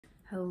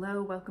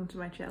Hello, welcome to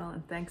my channel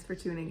and thanks for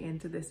tuning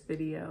into this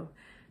video.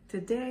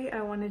 Today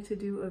I wanted to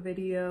do a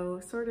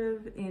video sort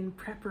of in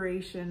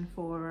preparation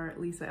for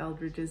Lisa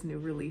Eldridge's new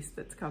release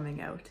that's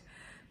coming out.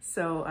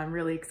 So I'm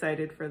really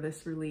excited for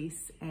this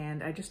release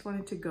and I just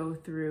wanted to go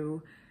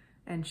through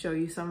and show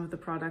you some of the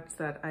products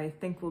that I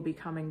think will be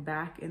coming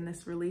back in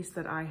this release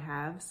that I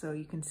have, so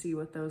you can see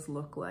what those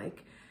look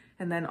like.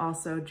 And then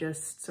also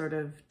just sort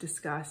of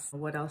discuss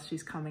what else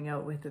she's coming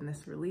out with in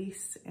this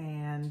release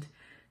and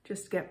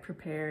just get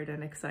prepared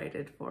and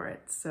excited for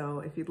it. So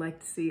if you'd like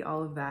to see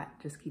all of that,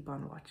 just keep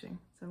on watching.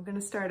 So I'm going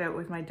to start out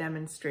with my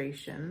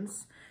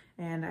demonstrations,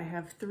 and I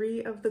have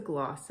 3 of the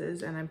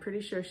glosses, and I'm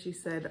pretty sure she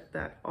said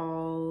that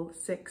all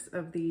 6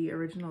 of the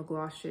original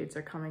gloss shades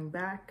are coming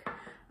back,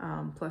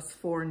 plus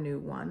 4 new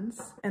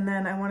ones. And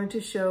then I wanted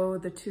to show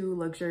the 2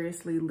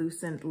 Luxuriously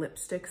Lucent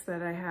lipsticks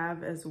that I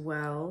have as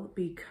well,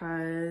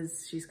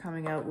 because she's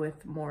coming out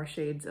with more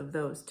shades of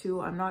those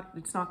too.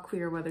 It's not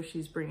clear whether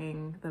she's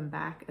bringing them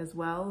back as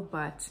well,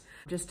 but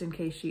just in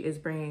case she is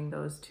bringing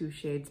those 2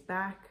 shades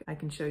back, I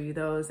can show you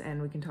those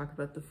and we can talk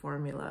about the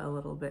formula a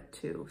little bit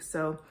too.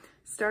 So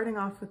starting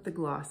off with the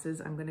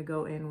glosses, I'm gonna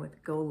go in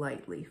with Go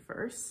Lightly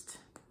first.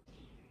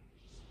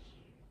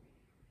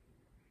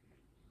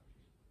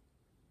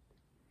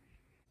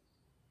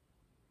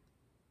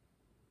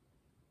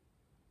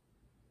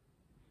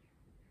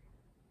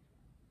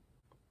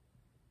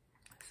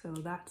 So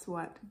that's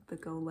what the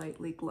Go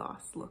Lightly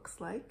gloss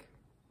looks like.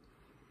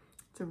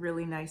 It's a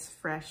really nice,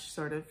 fresh,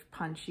 sort of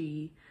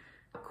punchy,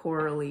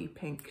 corally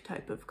pink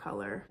type of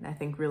color. And I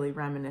think really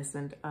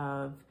reminiscent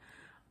of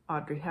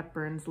Audrey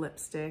Hepburn's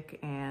lipstick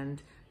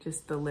and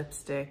just the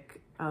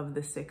lipstick of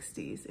the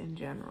 60s in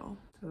general.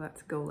 So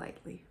that's Go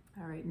Lightly.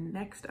 All right,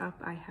 next up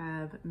I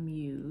have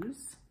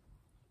Muse.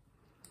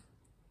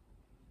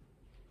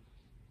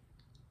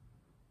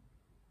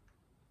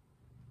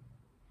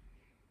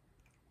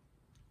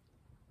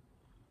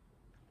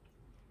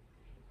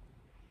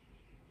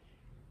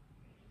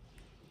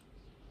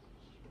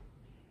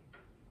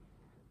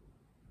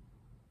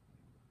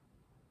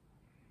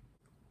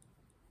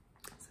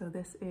 So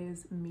this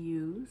is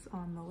Muse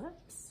on the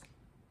lips.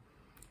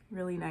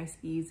 Really nice,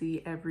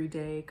 easy,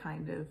 everyday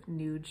kind of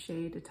nude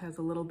shade. It has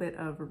a little bit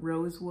of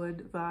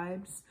rosewood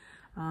vibes,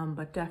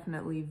 but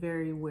definitely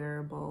very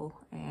wearable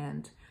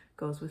and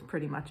goes with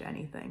pretty much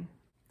anything.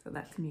 So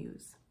that's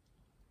Muse.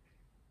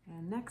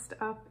 And next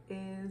up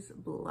is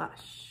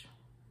blush.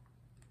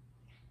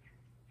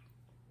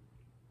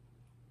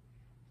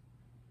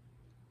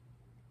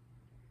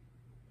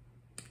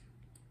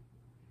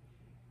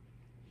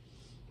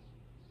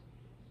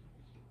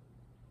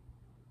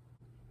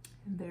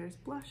 And there's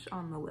blush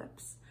on the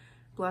lips.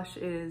 Blush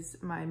is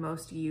my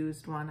most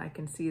used one. I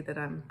can see that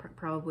I'm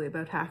probably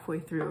about halfway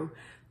through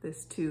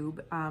this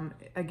tube.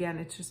 Again,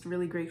 it's just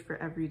really great for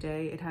every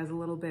day. It has a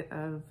little bit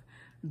of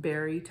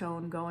berry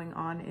tone going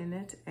on in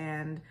it,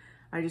 and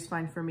I just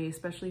find for me,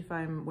 especially if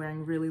I'm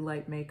wearing really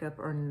light makeup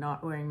or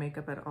not wearing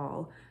makeup at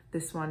all,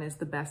 this one is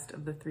the best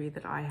of the 3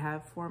 that I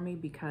have for me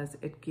because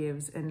it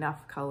gives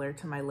enough color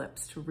to my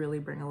lips to really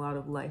bring a lot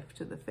of life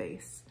to the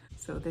face.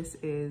 So this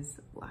is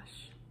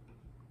blush.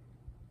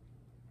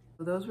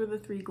 Those were the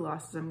 3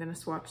 glosses. I'm gonna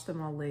swatch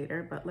them all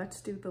later, but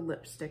let's do the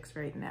lipsticks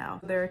right now.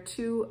 There are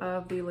 2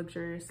 of the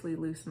Luxuriously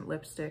Lucent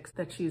lipsticks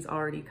that she's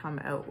already come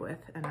out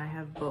with, and I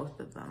have both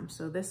of them.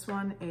 So this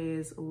one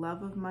is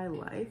Love of My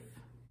Life.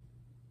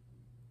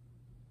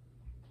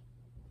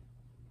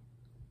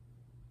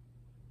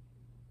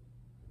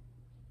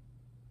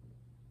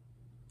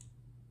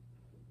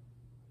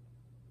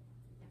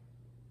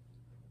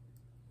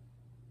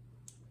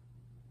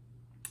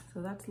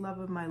 So that's Love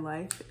of My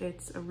Life.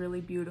 It's a really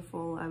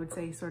beautiful, I would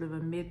say sort of a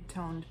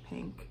mid-toned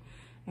pink,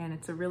 and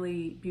it's a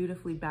really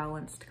beautifully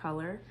balanced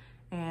color.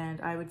 And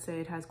I would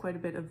say it has quite a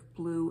bit of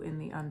blue in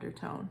the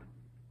undertone.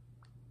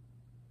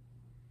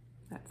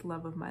 That's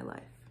Love of My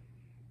Life.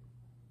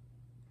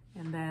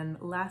 And then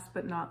last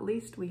but not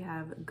least, we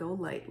have Go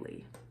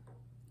Lightly.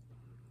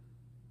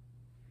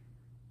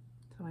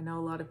 So I know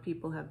a lot of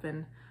people have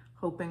been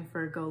hoping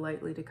for Go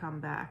Lightly to come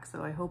back,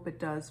 so I hope it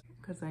does,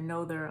 because I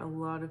know there are a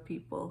lot of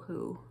people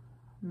who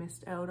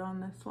missed out on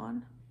this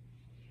one.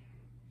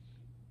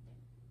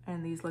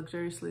 And these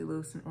Luxuriously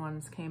Lucent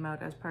ones came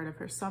out as part of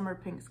her Summer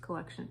Pinks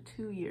collection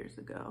 2 years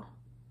ago.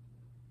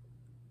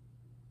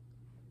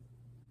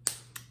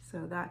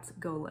 So that's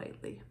Go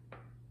Lightly.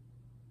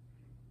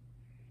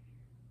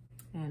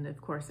 And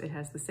of course it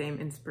has the same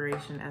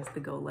inspiration as the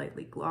Go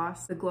Lightly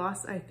gloss. The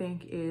gloss I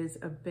think is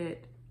a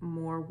bit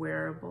more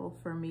wearable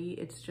for me.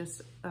 It's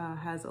just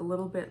has a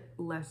little bit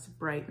less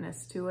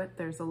brightness to it.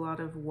 There's a lot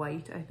of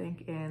white, I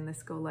think, in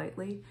this Go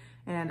Lightly,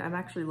 and I'm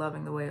actually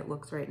loving the way it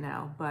looks right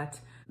now,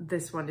 but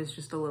this one is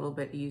just a little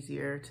bit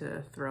easier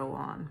to throw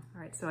on.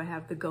 All right, so I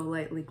have the Go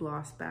Lightly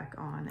gloss back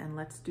on, and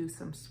let's do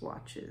some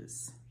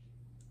swatches.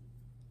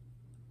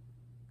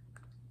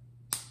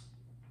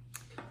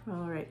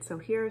 All right, so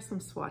here are some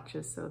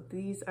swatches. So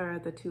these are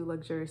the 2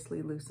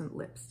 Luxuriously Lucent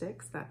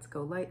lipsticks. That's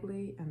Go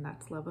Lightly and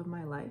that's Love of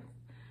My Life.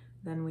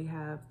 Then we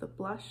have the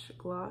blush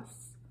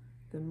gloss,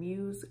 the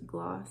Muse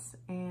Gloss,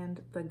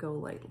 and the Go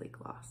Lightly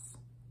Gloss.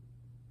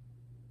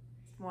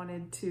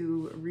 Wanted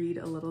to read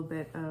a little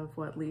bit of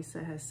what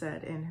Lisa has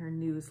said in her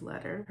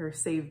newsletter, her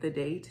Save the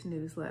Date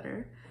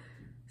newsletter.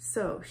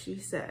 So she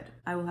said,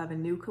 I will have a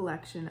new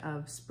collection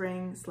of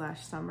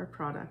spring/summer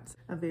products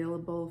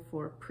available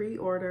for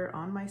pre-order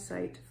on my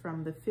site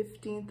from the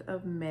 15th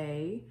of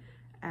May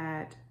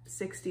at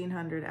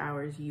 1600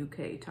 hours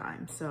UK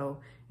time.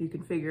 So you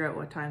can figure out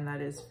what time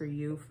that is for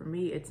you. For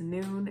me, it's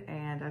noon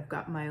and I've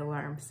got my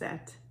alarm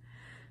set.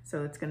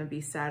 So it's gonna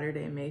be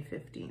Saturday, May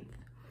 15th.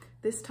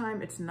 This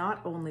time, it's not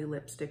only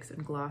lipsticks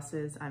and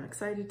glosses. I'm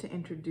excited to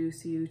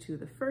introduce you to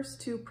the first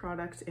two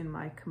products in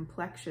my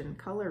complexion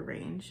color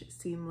range,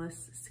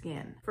 Seamless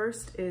Skin.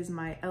 First is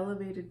my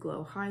Elevated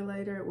Glow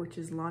Highlighter, which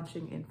is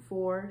launching in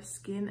 4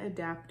 skin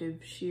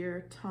adaptive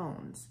sheer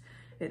tones.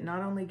 It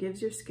not only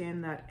gives your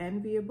skin that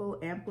enviable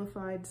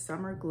amplified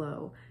summer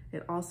glow,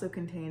 it also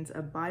contains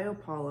a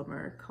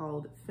biopolymer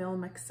called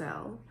Film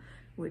Excel,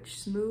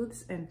 which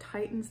smooths and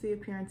tightens the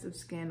appearance of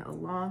skin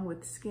along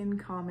with skin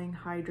calming,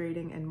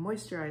 hydrating, and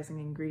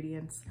moisturizing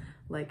ingredients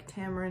like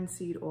tamarind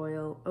seed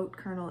oil, oat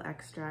kernel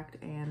extract,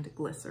 and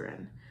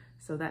glycerin.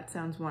 So that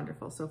sounds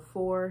wonderful. So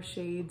 4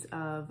 shades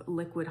of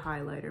liquid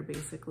highlighter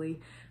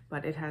basically,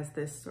 but it has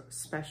this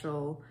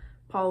special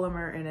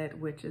polymer in it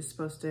which is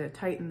supposed to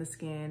tighten the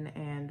skin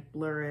and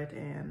blur it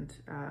and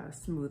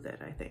smooth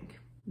it, I think.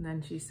 And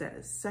then she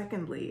says,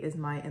 secondly is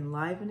my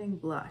Enlivening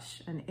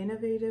Blush, an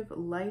innovative,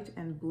 light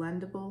and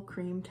blendable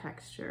cream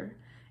texture.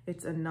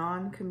 It's a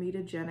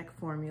non-comedogenic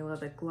formula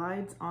that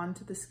glides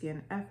onto the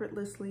skin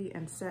effortlessly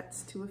and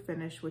sets to a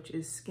finish which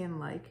is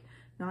skin-like,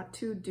 not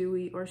too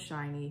dewy or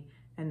shiny,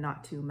 and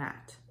not too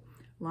matte.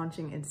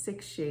 Launching in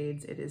 6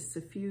 shades, it is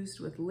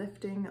suffused with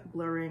lifting,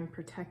 blurring,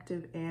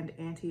 protective, and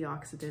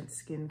antioxidant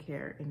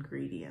skincare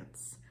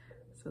ingredients.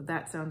 So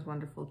that sounds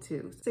wonderful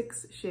too.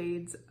 6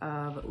 shades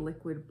of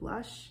liquid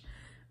blush,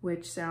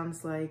 which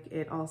sounds like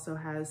it also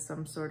has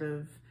some sort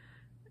of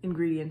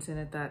ingredients in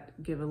it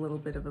that give a little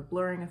bit of a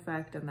blurring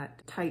effect and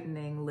that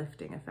tightening,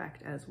 lifting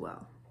effect as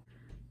well.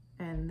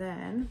 And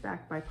then,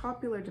 backed by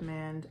popular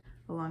demand,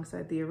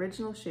 alongside the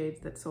original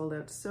shades that sold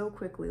out so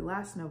quickly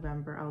last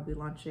November, I'll be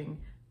launching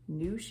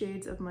new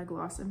shades of my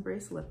Gloss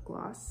Embrace lip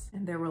gloss,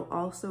 and there will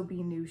also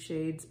be new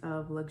shades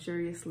of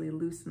luxuriously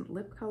lucent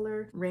lip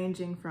color,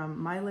 ranging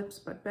from My Lips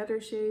But Better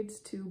shades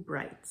to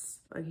Brights.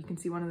 You can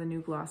see one of the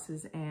new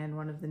glosses and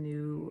one of the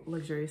new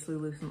luxuriously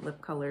lucent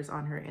lip colors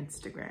on her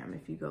Instagram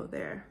if you go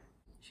there.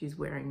 She's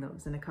wearing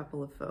those in a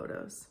couple of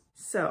photos.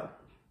 So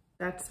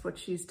that's what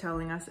she's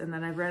telling us. And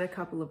then I've read a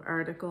couple of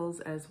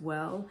articles as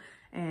well,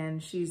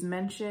 and she's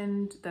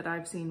mentioned that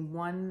I've seen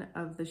one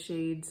of the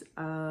shades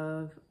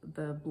of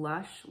the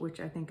blush,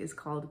 which I think is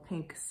called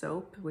Pink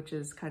Soap, which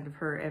is kind of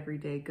her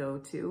everyday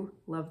go-to.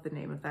 Love the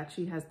name of that.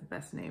 She has the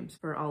best names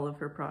for all of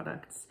her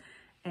products.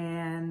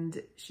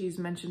 And she's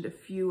mentioned a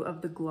few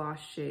of the gloss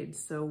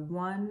shades. So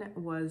one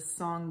was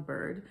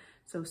Songbird.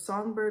 So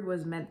Songbird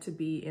was meant to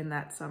be in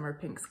that Summer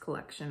Pinks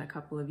collection a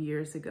couple of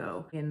years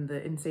ago in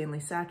the Insanely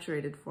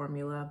Saturated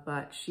formula,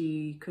 but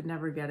she could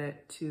never get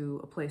it to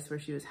a place where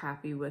she was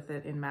happy with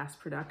it in mass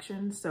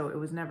production, so it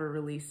was never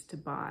released to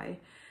buy.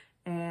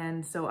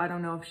 And so I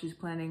don't know if she's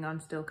planning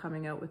on still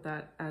coming out with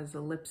that as a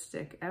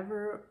lipstick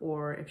ever,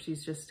 or if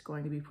she's just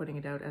going to be putting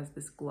it out as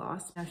this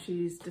gloss. Now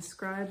she's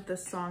described the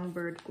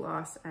Songbird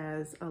gloss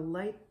as a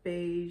light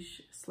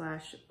beige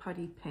 /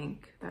 putty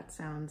pink. That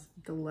sounds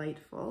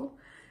delightful.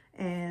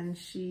 And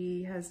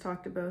she has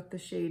talked about the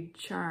shade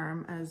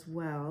Charm as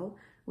well,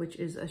 which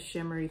is a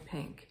shimmery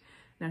pink.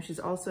 Now she's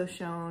also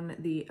shown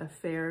the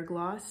Affair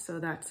gloss, so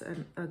that's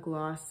a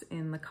gloss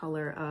in the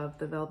color of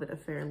the Velvet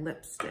Affair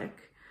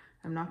lipstick.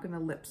 I'm not going to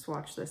lip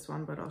swatch this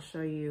one, but I'll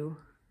show you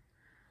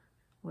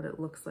what it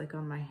looks like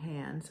on my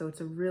hand. So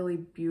it's a really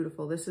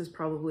beautiful, this is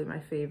probably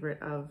my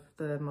favorite of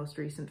the most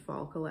recent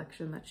fall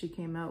collection that she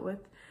came out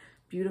with.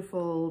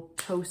 Beautiful,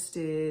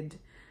 toasted,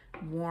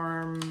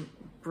 warm,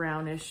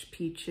 brownish,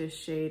 peachish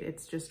shade.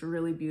 It's just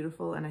really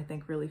beautiful and I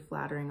think really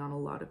flattering on a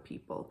lot of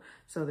people.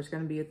 So there's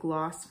going to be a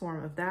gloss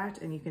form of that,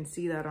 and you can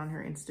see that on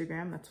her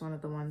Instagram. That's one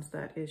of the ones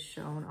that is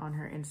shown on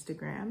her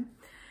Instagram.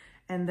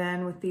 And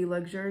then with the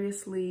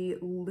Luxuriously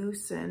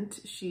Lucent,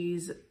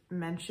 she's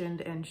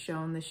mentioned and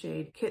shown the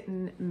shade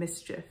Kitten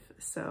Mischief.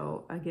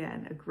 So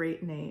again, a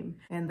great name.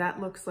 And that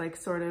looks like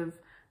sort of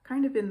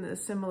kind of in the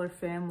similar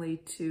family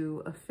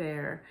to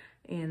Affair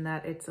in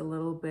that it's a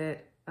little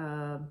bit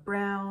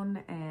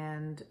brown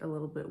and a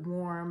little bit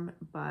warm,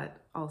 but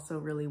also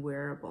really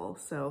wearable.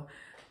 So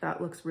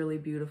that looks really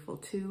beautiful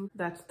too.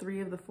 That's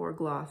 3 of the 4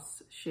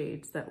 gloss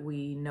shades that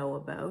we know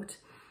about.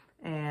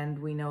 And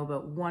we know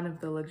about one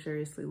of the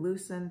Luxuriously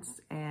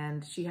Lucents,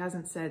 and she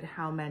hasn't said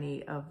how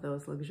many of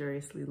those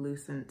Luxuriously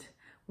Lucent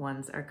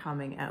ones are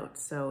coming out,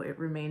 so it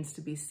remains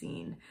to be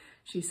seen.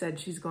 She said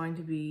she's going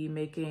to be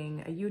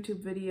making a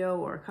YouTube video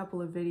or a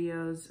couple of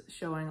videos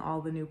showing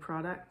all the new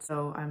products,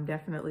 so I'm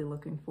definitely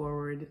looking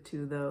forward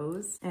to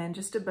those. And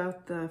just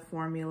about the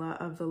formula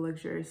of the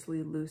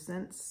Luxuriously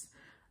Lucents,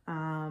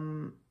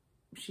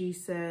 She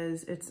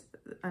says it's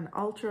an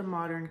ultra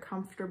modern,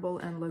 comfortable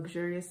and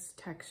luxurious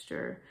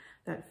texture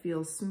that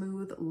feels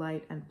smooth,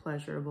 light and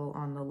pleasurable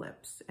on the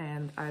lips.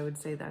 And I would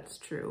say that's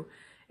true.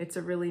 It's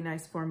a really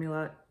nice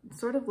formula,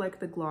 sort of like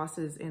the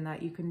glosses in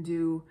that you can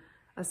do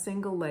a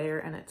single layer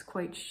and it's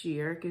quite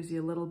sheer. It gives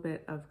you a little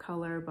bit of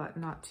color, but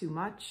not too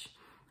much.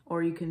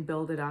 Or you can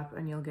build it up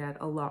and you'll get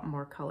a lot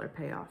more color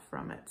payoff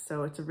from it.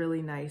 So it's a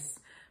really nice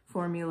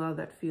formula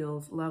that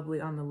feels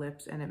lovely on the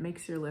lips, and it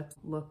makes your lips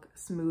look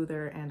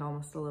smoother and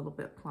almost a little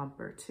bit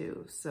plumper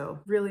too. So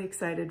really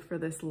excited for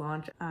this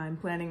launch. I'm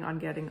planning on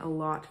getting a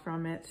lot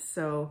from it.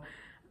 So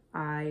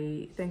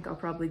I think I'll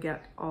probably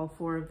get all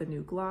 4 of the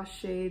new gloss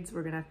shades.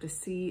 We're gonna have to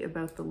see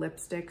about the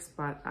lipsticks,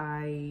 but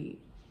I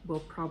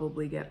will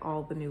probably get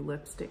all the new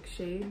lipstick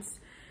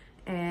shades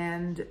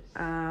and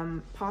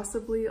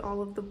possibly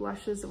all of the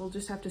blushes. We'll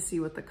just have to see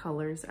what the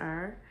colors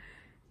are.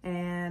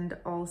 And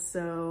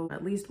also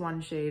at least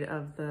 1 shade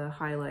of the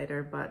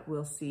highlighter, but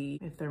we'll see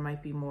if there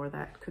might be more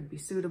that could be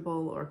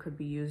suitable or could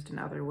be used in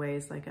other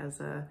ways, like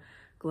as a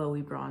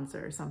glowy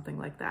bronzer or something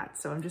like that.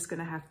 So I'm just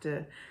gonna have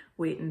to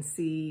wait and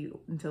see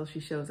until she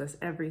shows us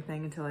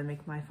everything until I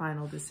make my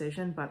final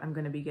decision, but I'm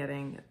gonna be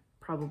getting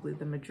probably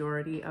the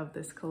majority of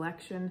this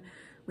collection.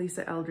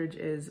 Lisa Eldridge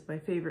is my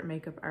favorite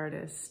makeup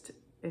artist.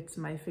 It's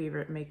my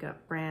favorite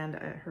makeup brand.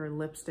 Her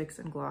lipsticks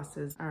and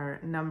glosses are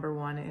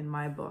 #1 in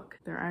my book.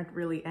 There aren't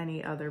really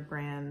any other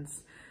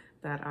brands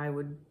that I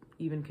would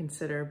even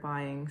consider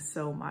buying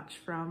so much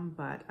from,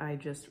 but I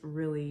just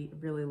really,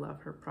 really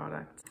love her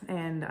products.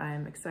 And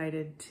I'm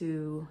excited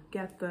to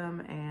get them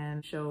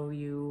and show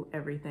you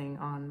everything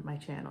on my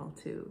channel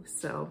too.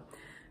 So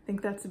I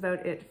think that's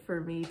about it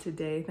for me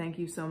today. Thank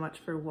you so much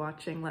for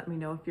watching. Let me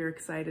know if you're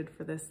excited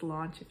for this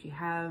launch. If you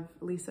have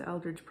Lisa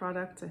Eldridge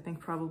products, I think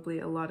probably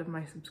a lot of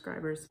my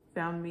subscribers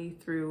found me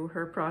through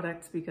her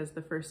products because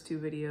the first 2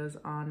 videos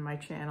on my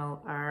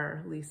channel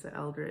are Lisa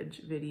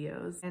Eldridge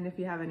videos. And if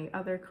you have any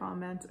other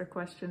comments or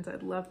questions,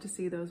 I'd love to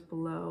see those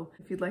below.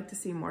 If you'd like to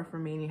see more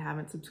from me and you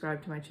haven't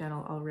subscribed to my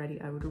channel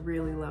already, I would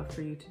really love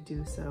for you to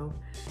do so.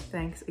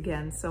 Thanks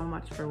again so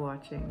much for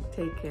watching.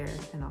 Take care,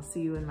 and I'll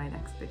see you in my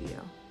next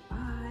video.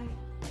 Bye.